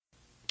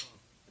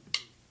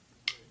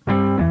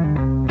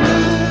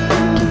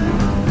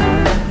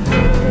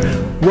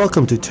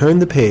welcome to Turn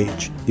the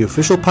Page, the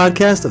official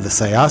podcast of the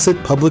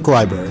Syosset Public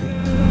Library.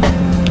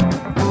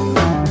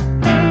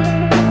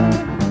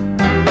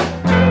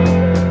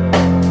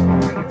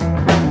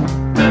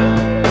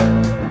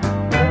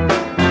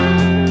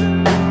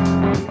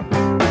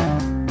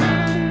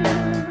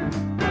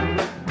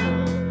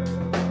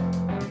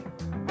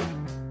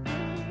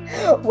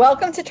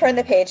 Welcome to Turn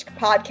the Page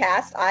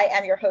podcast. I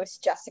am your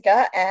host,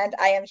 Jessica, and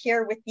I am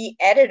here with the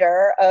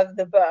editor of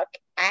the book,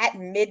 At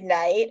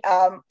Midnight.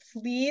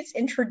 Please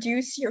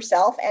introduce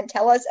yourself and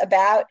tell us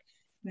about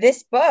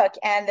this book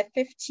and the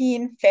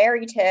 15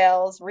 fairy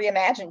tales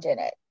reimagined in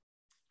it.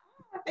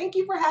 Thank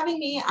you for having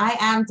me. I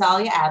am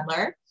Dahlia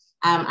Adler.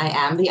 I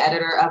am the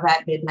editor of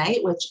At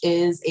Midnight, which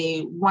is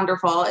a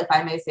wonderful, if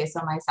I may say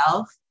so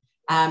myself,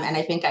 and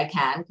I think I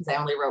can because I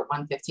only wrote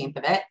 1/15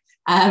 of it.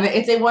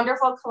 It's a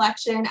wonderful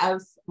collection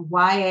of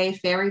YA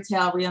fairy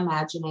tale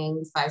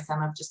reimaginings by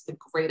some of just the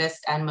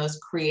greatest and most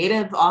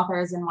creative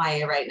authors in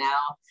YA right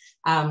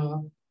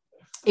now.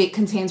 It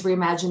contains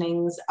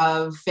reimaginings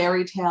of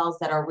fairy tales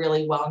that are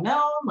really well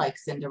known, like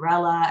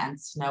Cinderella and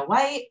Snow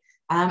White,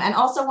 and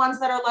also ones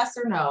that are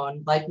lesser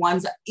known, like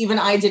ones even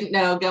I didn't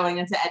know going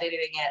into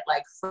editing it,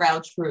 like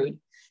Frau Trude.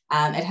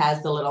 It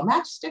has The Little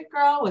Matchstick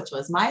Girl, which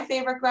was my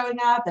favorite growing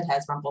up. It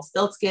has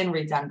Rumpelstiltskin,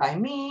 redone by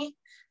me.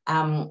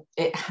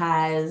 It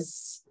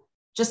has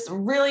just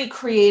really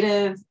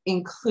creative,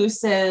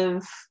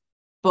 inclusive,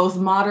 both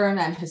modern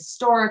and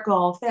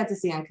historical,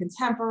 fantasy and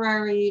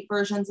contemporary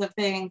versions of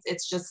things.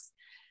 It's just,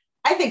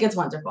 I think it's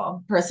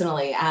wonderful,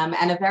 personally.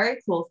 And a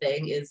very cool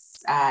thing is,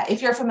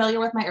 if you're familiar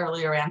with my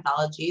earlier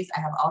anthologies,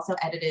 I have also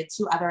edited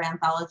 2 other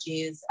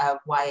anthologies of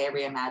YA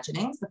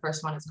reimaginings. The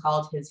first one is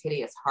called His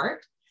Hideous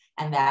Heart,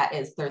 and that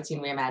is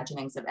 13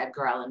 reimaginings of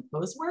Edgar Allan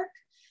Poe's work.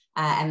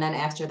 And then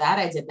after that,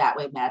 I did That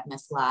Way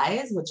Madness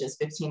Lies, which is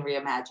 15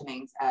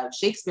 reimaginings of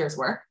Shakespeare's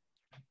work.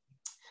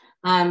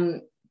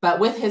 But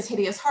with His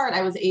Hideous Heart,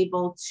 I was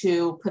able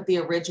to put the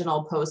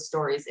original Poe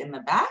stories in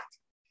the back.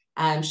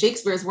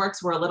 Shakespeare's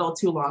works were a little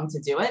too long to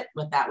do it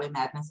with That Way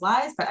Madness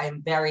Lies, but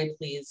I'm very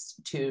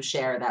pleased to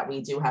share that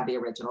we do have the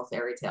original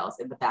fairy tales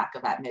in the back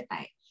of At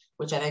Midnight,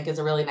 which I think is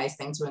a really nice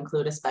thing to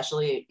include,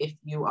 especially if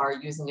you are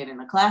using it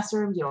in a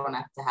classroom. You don't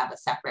have to have a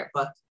separate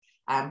book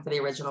for the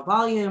original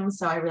volume.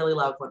 So I really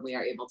love when we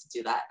are able to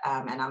do that.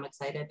 And I'm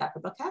excited that the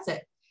book has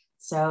it.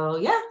 So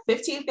yeah,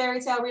 15 fairy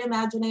tale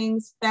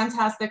reimaginings,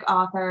 fantastic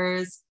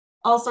authors,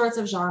 all sorts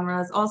of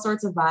genres, all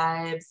sorts of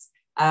vibes.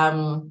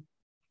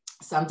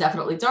 Some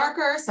definitely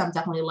darker, some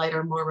definitely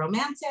lighter, more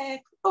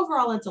romantic,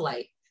 overall a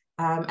delight.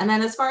 And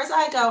then as far as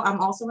I go,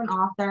 I'm also an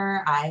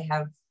author. I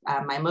have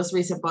my most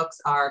recent books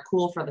are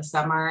Cool for the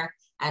Summer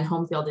and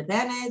Home Field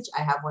Advantage.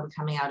 I have one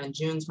coming out in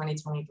June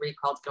 2023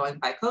 called Going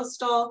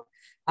Bi-Coastal.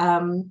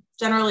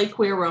 Generally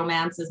queer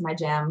romance is my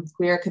jam,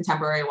 queer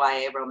contemporary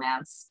YA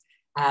romance,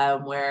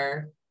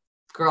 where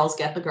girls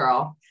get the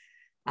girl.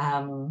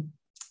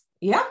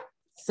 Yeah,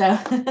 so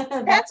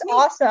that's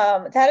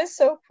awesome. That is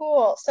so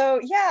cool. So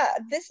yeah,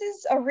 this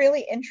is a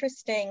really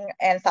interesting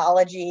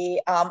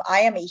anthology. I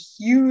am a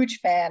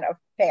huge fan of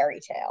fairy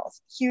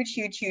tales,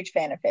 huge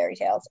fan of fairy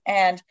tales.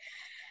 And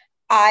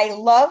I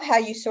love how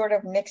you sort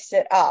of mixed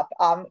it up,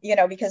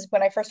 because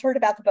when I first heard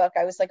about the book,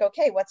 I was like,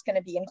 okay, what's going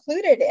to be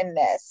included in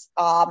this?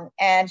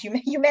 And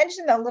you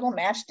mentioned The Little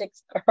Matchstick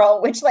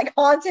Girl, which like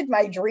haunted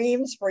my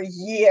dreams for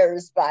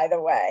years, by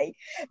the way.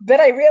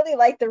 But I really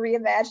like the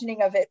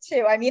reimagining of it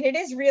too. I mean, it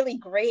is really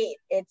great.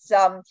 It's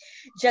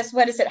just,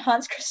 what is it,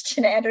 Hans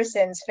Christian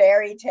Andersen's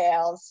fairy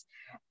tales.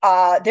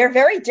 They're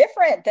very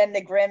different than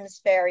the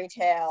Grimm's fairy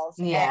tales.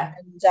 Yeah.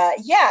 And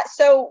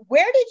so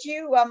where did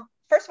you...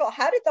 First of all,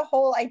 how did the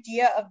whole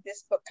idea of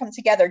this book come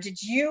together?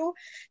 Did you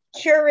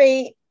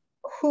curate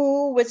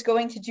who was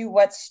going to do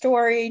what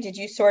story? Did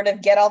you sort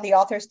of get all the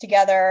authors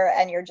together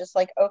and you're just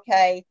like,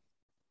 okay,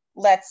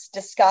 let's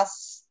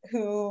discuss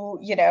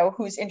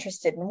who's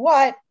interested in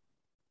what?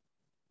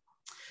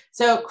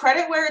 So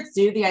credit where it's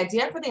due, the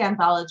idea for the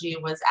anthology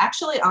was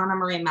actually Anna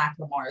Marie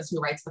McLemore's, who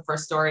writes the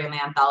first story in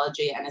the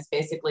anthology and is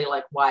basically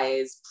like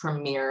YA's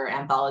premier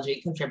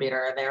anthology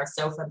contributor. They are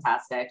so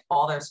fantastic.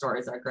 All their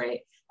stories are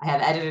great. I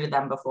have edited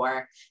them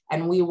before.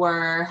 And we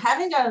were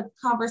having a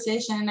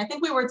conversation. I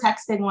think we were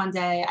texting one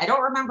day. I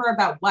don't remember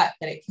about what,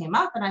 but it came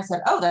up and I said,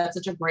 oh, that's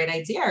such a great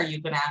idea. Are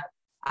you going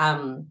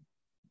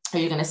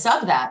to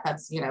sub that?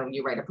 That's,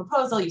 you write a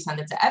proposal, you send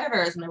it to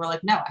editors. And they were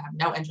like, no, I have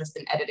no interest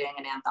in editing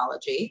an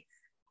anthology.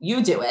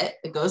 You do it.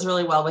 It goes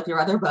really well with your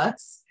other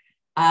books.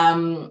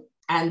 And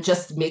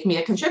just make me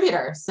a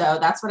contributor. So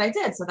that's what I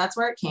did. So that's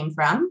where it came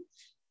from.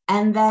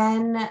 And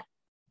then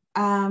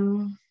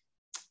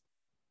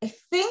I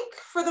think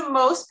for the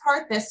most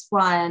part, this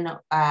one,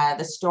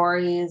 the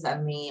stories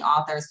and the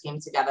authors came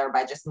together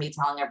by just me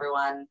telling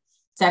everyone,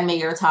 send me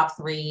your top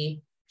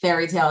 3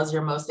 fairy tales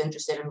you're most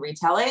interested in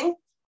retelling.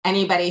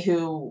 Anybody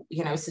who,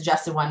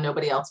 suggested one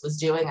nobody else was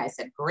doing, I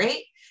said,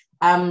 great.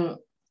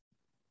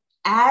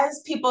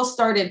 As people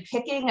started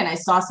picking and I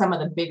saw some of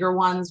the bigger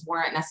ones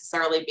weren't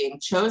necessarily being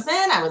chosen,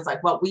 I was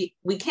like, well,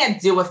 we can't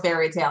do a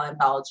fairy tale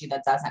anthology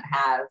that doesn't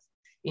have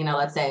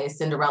let's say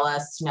Cinderella,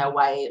 Snow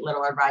White,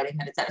 Little Red Riding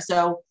Hood, etc.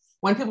 So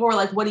when people were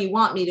like, what do you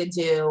want me to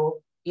do?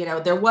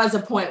 There was a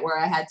point where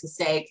I had to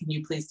say, can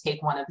you please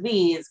take one of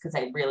these? Because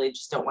I really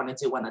just don't want to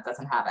do one that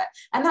doesn't have it.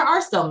 And there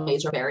are still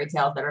major fairy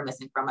tales that are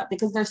missing from it,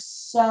 because there's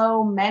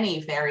so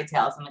many fairy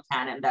tales in the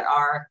canon that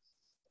are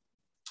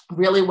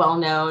really well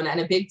known and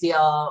a big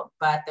deal,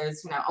 but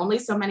there's only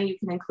so many you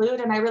can include.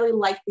 And I really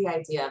like the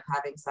idea of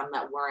having some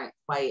that weren't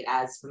quite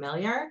as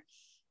familiar.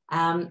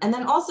 And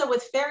then also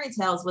with fairy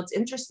tales, what's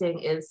interesting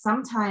is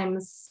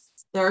sometimes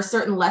there are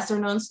certain lesser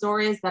known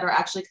stories that are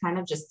actually kind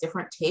of just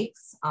different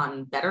takes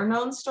on better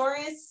known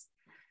stories.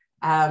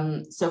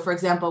 So for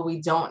example, we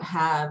don't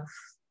have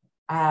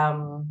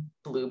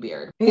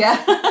Bluebeard.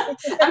 Yeah.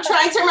 I'm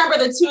trying to remember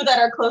the two that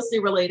are closely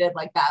related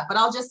like that, but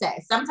I'll just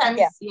say sometimes,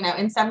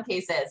 in some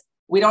cases,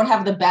 we don't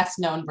have the best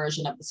known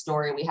version of the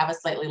story. We have a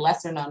slightly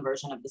lesser known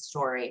version of the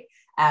story.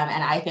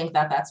 And I think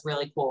that that's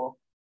really cool,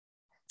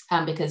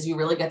 because you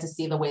really get to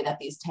see the way that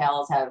these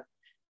tales have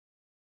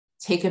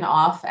taken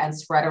off and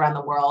spread around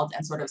the world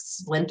and sort of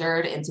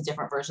splintered into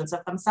different versions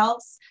of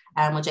themselves,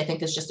 which I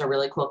think is just a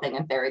really cool thing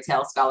in fairy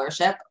tale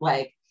scholarship.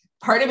 Like,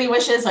 part of me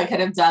wishes I could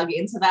have dug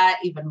into that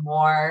even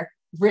more,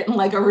 written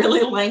like a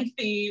really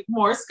lengthy,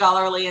 more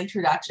scholarly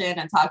introduction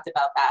and talked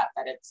about that.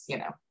 But it's,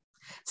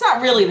 it's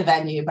not really the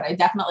venue, but I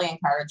definitely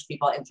encourage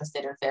people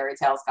interested in fairy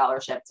tale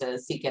scholarship to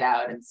seek it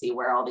out and see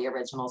where all the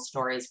original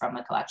stories from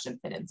the collection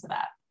fit into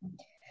that.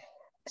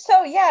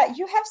 So yeah,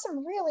 you have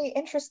some really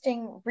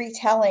interesting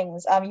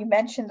retellings. You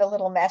mentioned The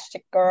Little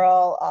Matchstick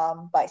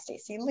Girl by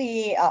Stacey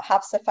Lee.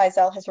 Hafsa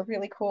Faizal has a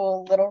really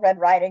cool Little Red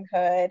Riding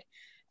Hood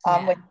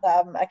with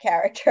a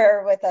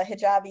character with a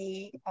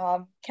hijabi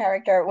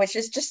character, which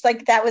is just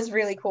like, that was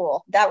really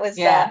cool. That was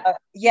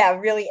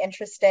really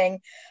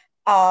interesting.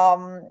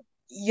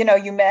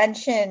 You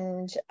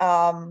mentioned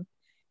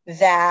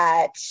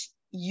that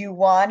you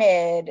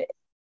wanted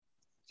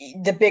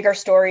the bigger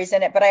stories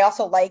in it, but I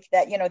also like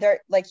that,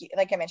 they're like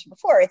I mentioned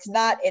before, it's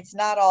not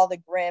all the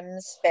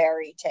Grimm's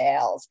fairy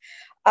tales.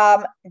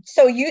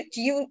 So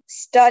do you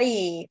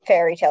study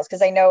fairy tales?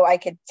 Because I know I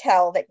could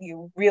tell that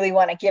you really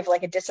want to give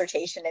like a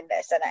dissertation in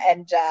this,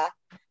 and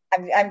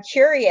I'm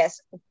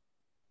curious,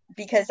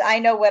 because I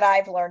know what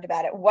I've learned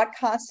about it. What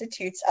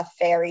constitutes a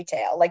fairy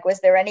tale? Like, was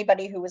there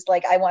anybody who was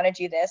like, I want to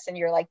do this, and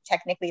you're like,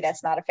 technically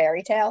that's not a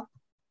fairy tale?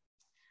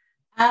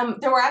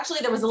 There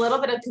was a little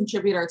bit of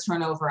contributor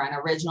turnover, and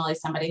originally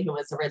somebody who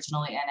was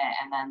originally in it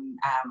and then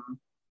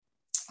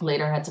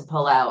later had to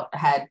pull out,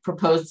 had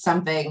proposed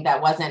something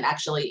that wasn't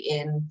actually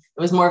it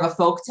was more of a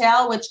folk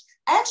tale, which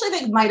I actually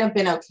think might have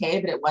been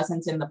okay, but it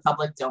wasn't in the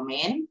public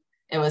domain.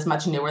 It was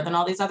much newer than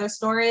all these other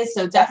stories.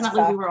 So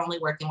definitely we were only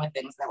working with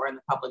things that were in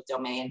the public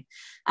domain.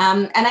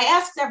 And I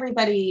asked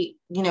everybody,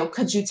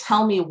 could you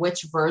tell me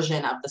which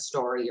version of the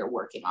story you're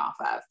working off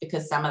of?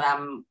 Because some of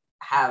them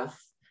have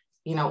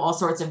all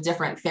sorts of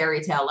different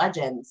fairy tale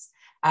legends.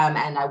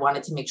 And I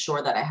wanted to make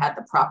sure that I had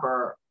the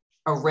proper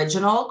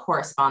original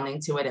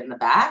corresponding to it in the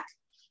back.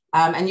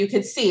 And you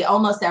could see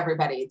almost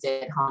everybody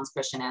did Hans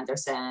Christian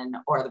Andersen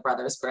or the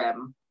Brothers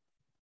Grimm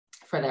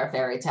for their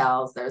fairy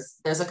tales.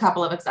 There's a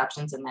couple of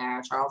exceptions in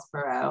there, Charles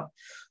Perrault.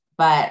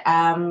 But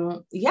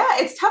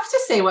it's tough to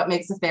say what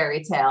makes a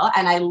fairy tale.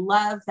 And I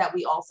love that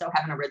we also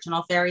have an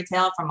original fairy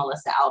tale from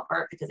Melissa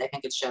Albert, because I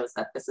think it shows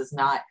that this is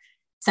not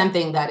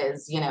something that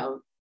is,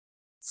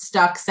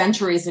 stuck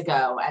centuries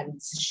ago. And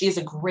she's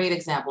a great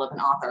example of an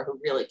author who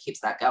really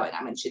keeps that going.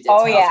 I mean, she did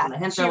Tales from the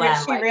Hinterland.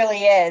 She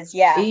really is.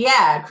 Yeah.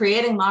 Yeah.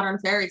 Creating modern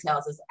fairy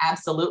tales is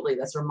absolutely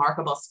this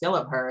remarkable skill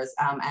of hers.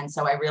 And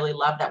so I really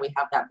love that we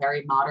have that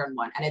very modern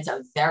one. And it's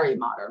a very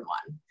modern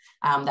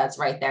one that's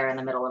right there in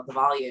the middle of the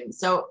volume.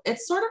 So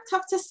it's sort of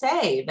tough to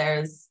say.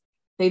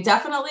 They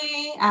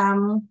definitely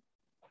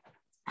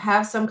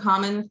have some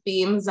common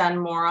themes and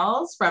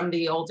morals from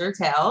the older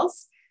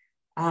tales.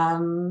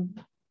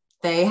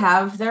 They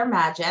have their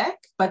magic,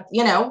 but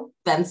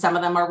then some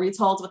of them are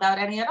retold without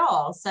any at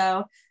all.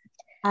 So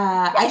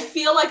I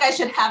feel like I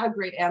should have a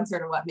great answer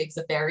to what makes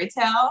a fairy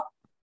tale.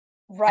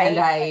 Right.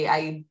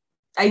 And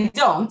I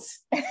don't.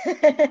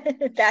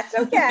 That's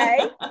okay.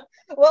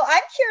 Well,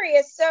 I'm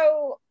curious.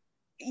 So,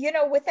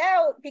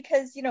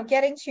 because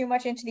getting too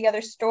much into the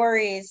other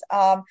stories,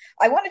 I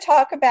want to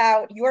talk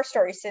about your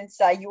story, since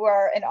you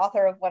are an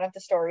author of one of the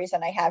stories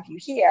and I have you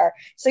here.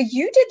 So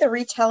you did the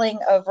retelling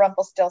of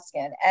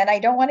Rumpelstiltskin, and I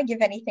don't want to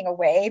give anything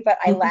away, but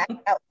I laughed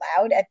out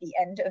loud at the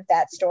end of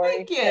that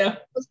story. Thank you.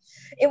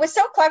 It was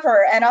so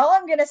clever. And all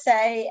I'm going to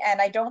say, and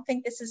I don't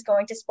think this is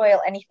going to spoil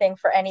anything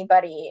for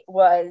anybody,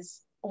 was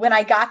when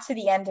I got to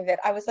the end of it,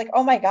 I was like,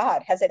 oh my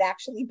God, has it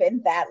actually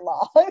been that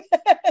long?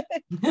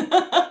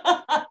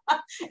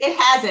 It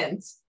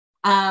hasn't.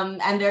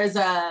 And there's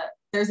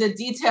a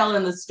detail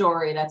in the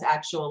story that's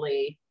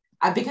actually,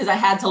 because I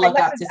had to look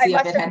up to see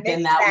if it had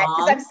been that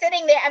long. I'm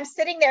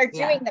sitting there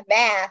doing the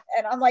math,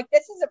 and I'm like,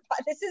 this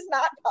is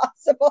not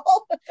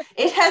possible.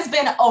 It has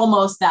been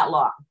almost that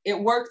long. It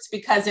worked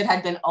because it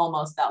had been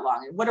almost that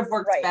long. It would have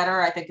worked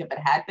better, I think, if it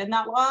had been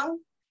that long.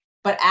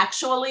 But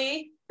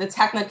actually, the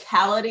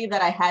technicality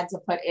that I had to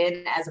put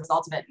in as a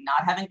result of it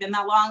not having been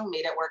that long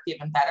made it work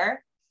even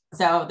better.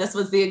 So this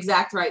was the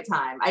exact right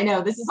time. I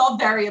know this is all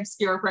very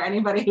obscure for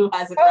anybody who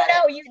hasn't read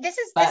it. This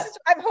is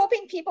I'm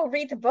hoping people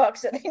read the book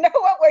so they know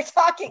what we're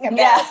talking about.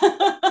 Yeah.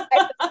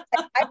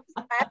 I was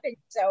laughing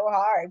so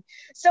hard.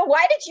 So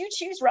why did you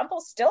choose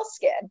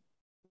Rumpelstiltskin?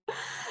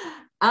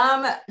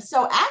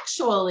 So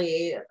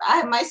actually,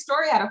 my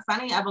story had a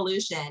funny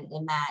evolution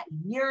in that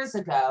years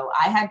ago,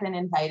 I had been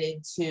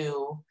invited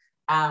to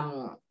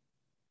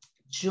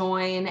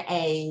join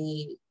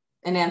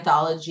an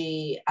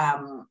anthology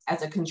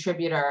as a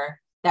contributor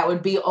that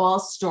would be all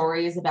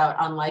stories about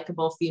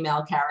unlikable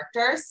female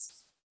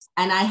characters.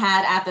 And I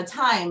had at the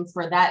time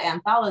for that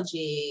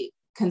anthology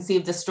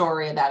conceived a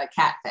story about a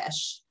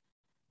catfish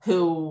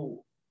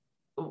who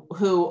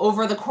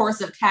over the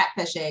course of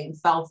catfishing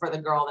fell for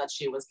the girl that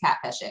she was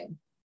catfishing.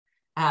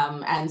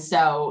 And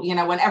so, you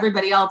know, when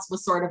everybody else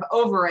was sort of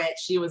over it,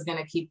 she was going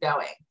to keep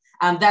going.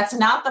 That's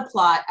not the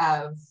plot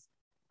of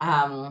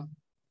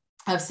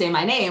Say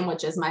My Name,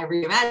 which is my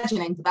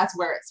reimagining, but that's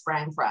where it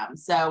sprang from.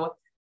 So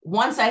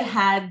once I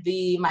had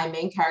my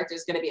main character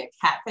is going to be a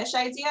catfish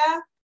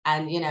idea,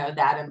 and, you know,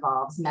 that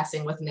involves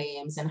messing with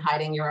names and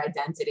hiding your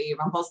identity.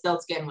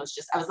 Rumpelstiltskin was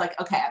just, I was like,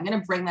 okay, I'm going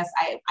to bring this.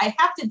 I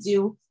have to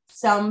do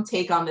some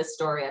take on this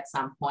story at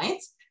some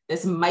point.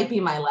 This might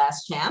be my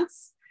last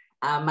chance.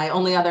 My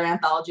only other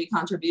anthology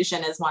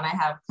contribution is one I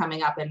have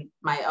coming up in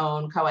my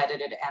own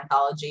co-edited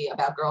anthology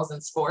about girls in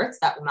sports.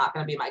 That was not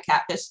going to be my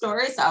catfish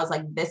story. So I was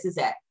like, this is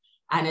it.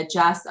 And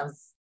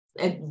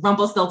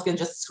Rumpelstiltskin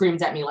just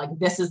screamed at me like,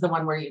 this is the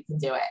one where you can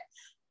do it.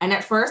 And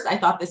at first I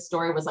thought this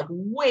story was like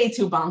way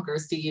too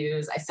bonkers to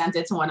use. I sent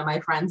it to one of my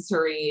friends to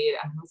read.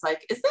 And I was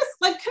like, is this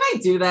like, can I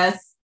do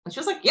this? And she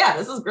was like, yeah,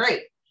 this is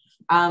great.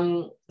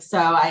 So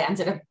I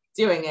ended up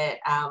doing it.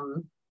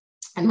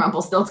 And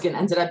Rumpelstiltskin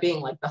ended up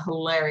being like the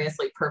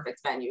hilariously perfect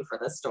venue for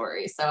this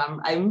story. So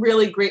I'm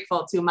really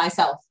grateful to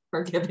myself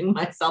for giving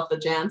myself the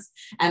chance,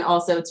 and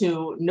also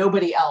to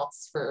nobody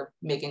else for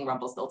making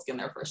Rumpelstiltskin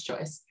their first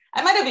choice.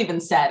 I might have even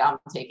said, I'm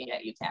taking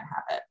it, you can't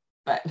have it.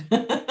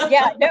 But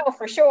yeah, no,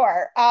 for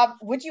sure.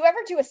 Would you ever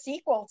do a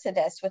sequel to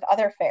this with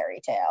other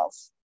fairy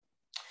tales?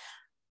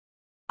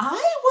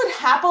 I would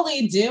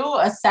happily do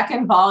a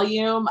second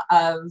volume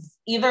of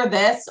either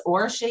this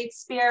or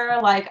Shakespeare.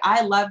 Like,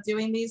 I love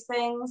doing these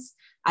things.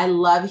 I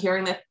love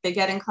hearing that they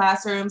get in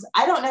classrooms.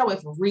 I don't know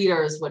if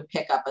readers would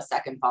pick up a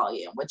second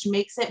volume, which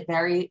makes it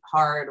very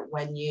hard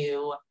when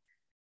you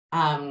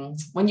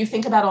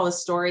think about all the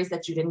stories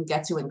that you didn't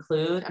get to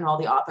include and all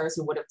the authors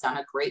who would have done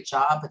a great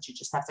job, but you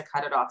just have to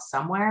cut it off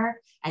somewhere.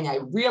 And I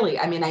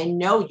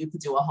know you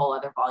could do a whole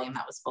other volume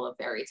that was full of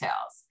fairy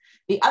tales.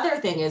 The other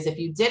thing is, if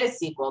you did a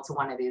sequel to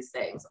one of these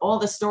things, all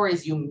the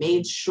stories you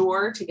made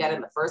sure to get in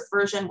the first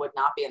version would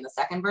not be in the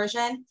second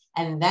version.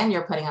 And then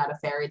you're putting out a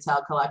fairy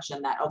tale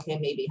collection that, okay,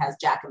 maybe has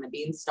Jack and the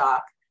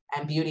Beanstalk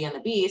and Beauty and the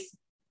Beast,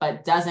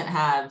 but doesn't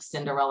have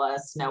Cinderella,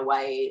 Snow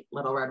White,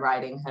 Little Red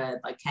Riding Hood.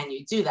 Like, can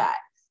you do that?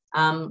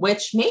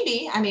 Which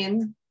maybe,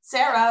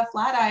 Sarah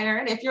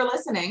Flatiron, if you're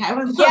listening, I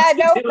would love yeah, to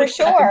no, do for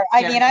sure.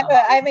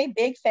 I'm a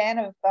big fan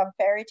of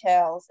fairy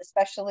tales,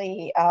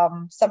 especially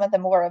some of the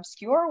more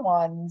obscure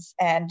ones.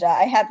 And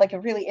I had like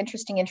a really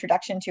interesting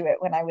introduction to it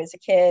when I was a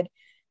kid.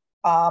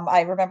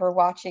 I remember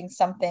watching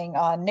something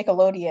on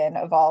Nickelodeon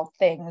of all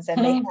things,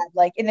 and they had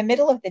like in the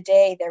middle of the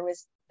day there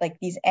was like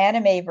these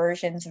anime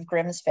versions of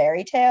Grimm's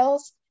fairy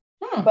tales,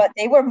 but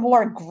they were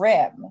more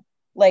grim.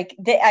 Like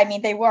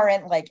they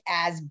weren't like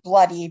as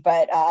bloody,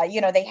 but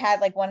they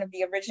had like one of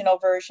the original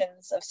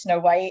versions of Snow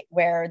White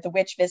where the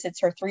witch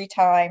visits her 3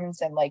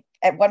 times and like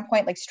at one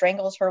point like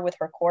strangles her with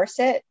her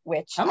corset,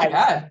 which oh my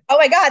god,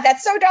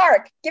 that's so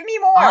dark. Give me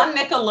more. On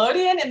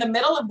Nickelodeon in the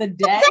middle of the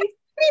day. That's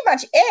pretty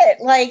much it.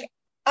 Like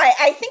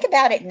I think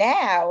about it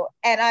now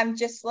and I'm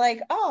just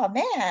like, oh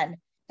man,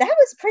 that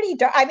was pretty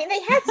dark. I mean,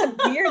 they had some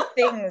weird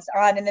things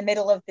on in the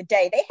middle of the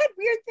day. They had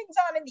weird things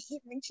on in the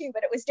evening too,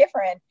 but it was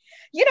different,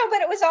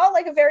 but it was all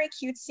like a very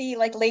cutesy,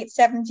 like late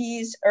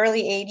 70s,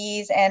 early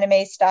 80s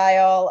anime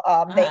style.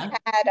 They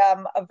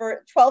had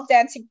 12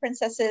 Dancing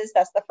Princesses.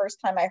 That's the first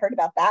time I heard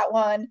about that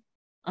one.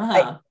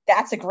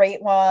 That's a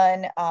great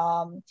one.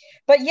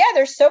 But yeah,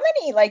 there's so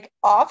many like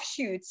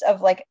offshoots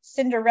of like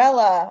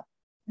Cinderella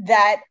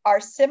that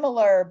are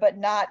similar, but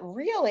not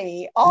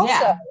really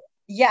also.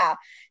 Yeah.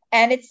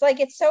 And it's like,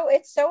 it's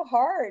so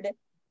hard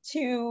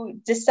to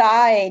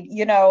decide,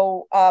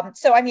 so,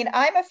 I mean,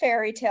 I'm a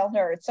fairy tale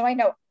nerd, so I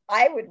know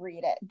I would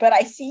read it, but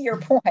I see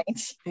your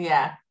point.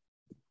 Yeah.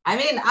 I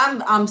mean,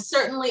 I'm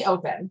certainly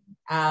open,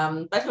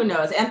 but who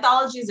knows?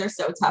 Anthologies are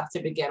so tough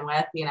to begin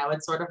with.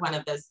 It's sort of one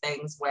of those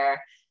things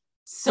where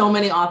so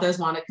many authors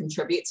want to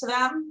contribute to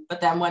them,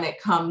 but then when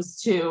it comes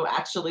to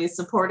actually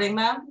supporting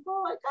them, people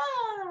are like,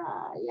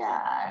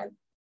 yeah,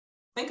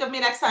 think of me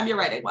next time you're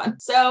writing one.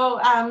 So,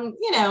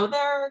 they're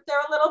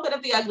a little bit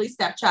of the ugly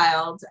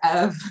stepchild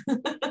of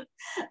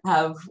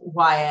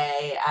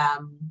YA.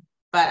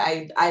 but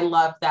I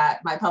love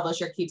that my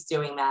publisher keeps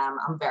doing them.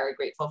 I'm very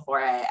grateful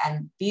for it.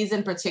 And these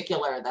in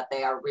particular, that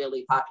they are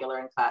really popular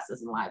in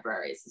classes and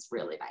libraries, is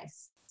really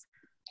nice.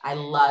 I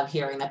love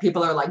hearing that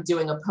people are like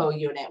doing a Poe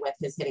unit with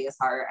His Hideous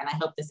Heart. And I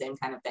hope the same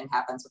kind of thing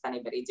happens with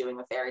anybody doing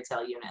a fairy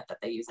tale unit that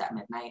they use at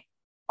midnight.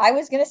 I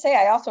was going to say,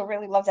 I also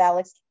really loved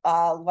Alex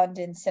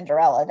London's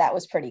Cinderella. That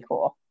was pretty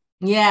cool.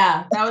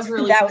 Yeah, that was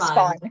really that was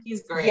fun.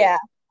 He's great.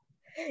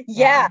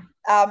 Yeah.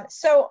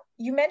 So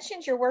you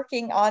mentioned you're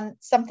working on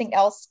something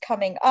else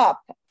coming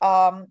up.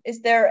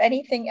 Is there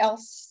anything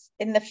else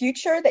in the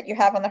future that you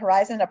have on the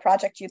horizon, a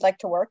project you'd like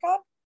to work on?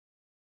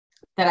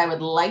 That I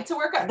would like to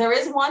work on. There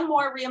is one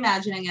more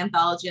reimagining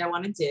anthology I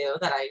want to do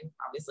that I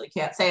obviously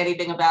can't say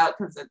anything about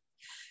because it,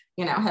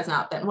 has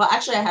not been, well,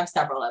 actually I have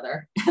several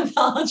other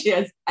anthology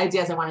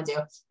ideas I want to do,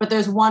 but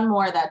there's one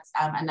more that's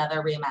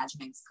another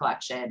reimaginings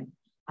collection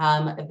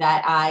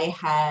that I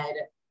had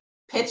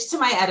pitched to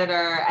my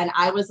editor, and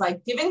I was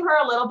like giving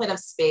her a little bit of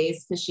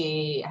space because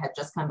she had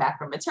just come back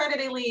from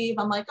maternity leave.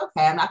 I'm like,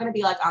 okay, I'm not going to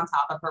be like on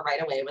top of her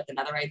right away with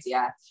another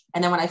idea.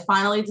 And then when I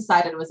finally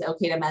decided it was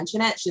okay to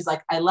mention it, she's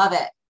like, I love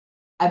it.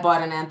 I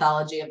bought an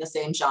anthology of the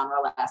same genre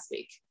last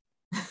week.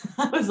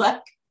 I was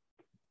like,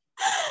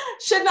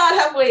 should not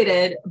have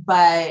waited,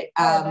 but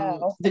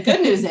the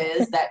good news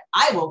is that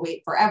I will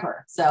wait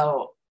forever.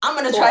 So I'm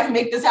going to try to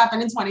make this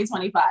happen in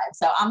 2025.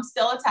 So I'm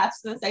still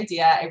attached to this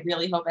idea. I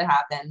really hope it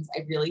happens.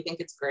 I really think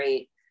it's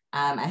great.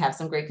 I have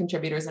some great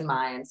contributors in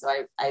mind. So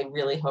I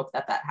really hope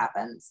that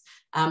happens.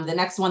 The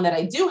next one that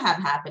I do have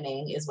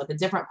happening is with a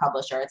different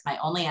publisher. It's my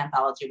only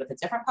anthology with a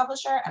different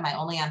publisher, and my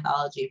only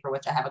anthology for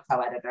which I have a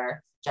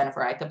co-editor,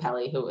 Jennifer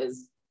Icapelli, who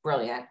is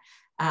brilliant.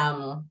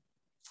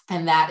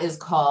 And that is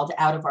called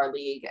Out of Our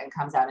League and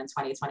comes out in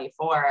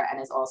 2024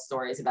 and is all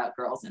stories about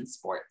girls in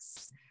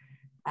sports.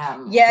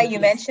 You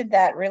mentioned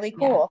that. Really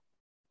cool.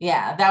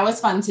 Yeah, that was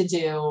fun to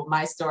do.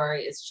 My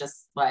story is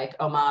just like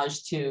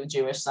homage to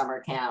Jewish summer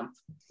camp.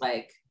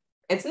 Like,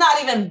 it's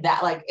not even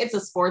that, like, it's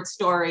a sports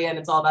story and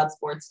it's all about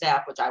sports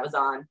staff, which I was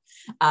on.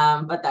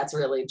 But that's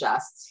really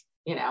just,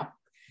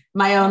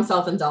 my own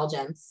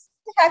self-indulgence.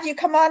 Have you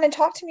come on and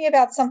talk to me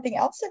about something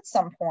else at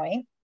some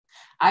point?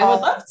 I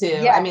would love to.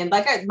 Yeah. I mean,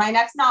 my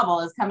next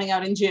novel is coming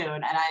out in June,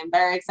 and I'm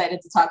very excited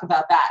to talk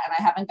about that. And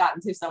I haven't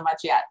gotten to so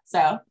much yet.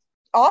 So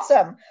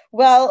awesome.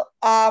 Well,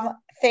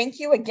 thank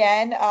you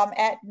again.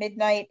 At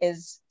Midnight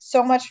is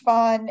so much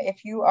fun.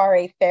 If you are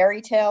a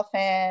fairy tale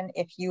fan,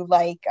 if you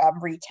like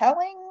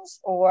retellings,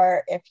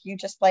 or if you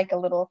just like a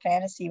little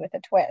fantasy with a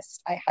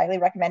twist, I highly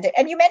recommend it.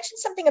 And you mentioned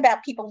something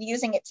about people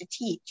using it to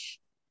teach.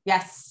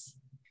 Yes.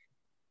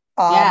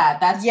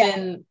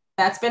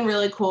 That's been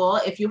really cool.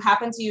 If you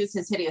happen to use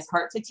His Hideous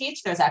Heart to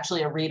teach, there's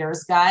actually a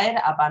reader's guide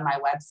up on my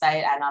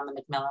website and on the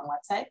Macmillan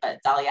website, but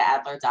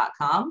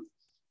daliaadler.com.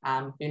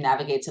 You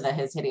navigate to the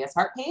His Hideous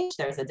Heart page.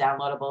 There's a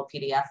downloadable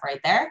PDF right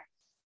there.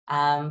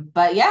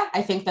 But yeah,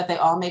 I think that they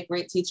all make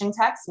great teaching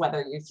texts,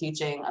 whether you're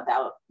teaching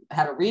about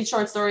how to read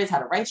short stories, how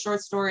to write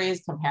short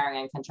stories, comparing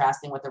and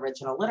contrasting with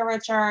original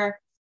literature.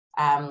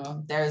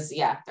 There's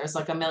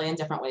like a million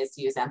different ways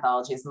to use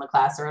anthologies in the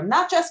classroom,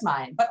 not just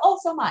mine, but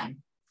also mine.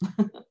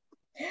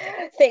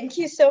 Thank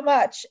you so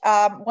much.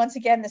 Once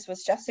again, this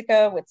was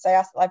Jessica with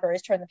Syosset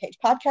Libraries Turn the Page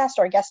podcast.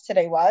 Our guest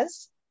today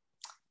was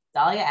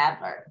Dahlia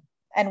Adler.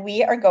 And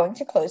we are going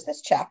to close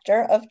this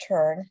chapter of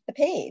Turn the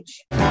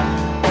Page.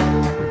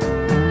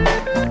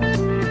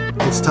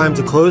 It's time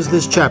to close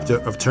this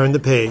chapter of Turn the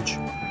Page.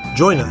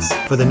 Join us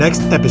for the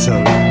next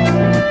episode.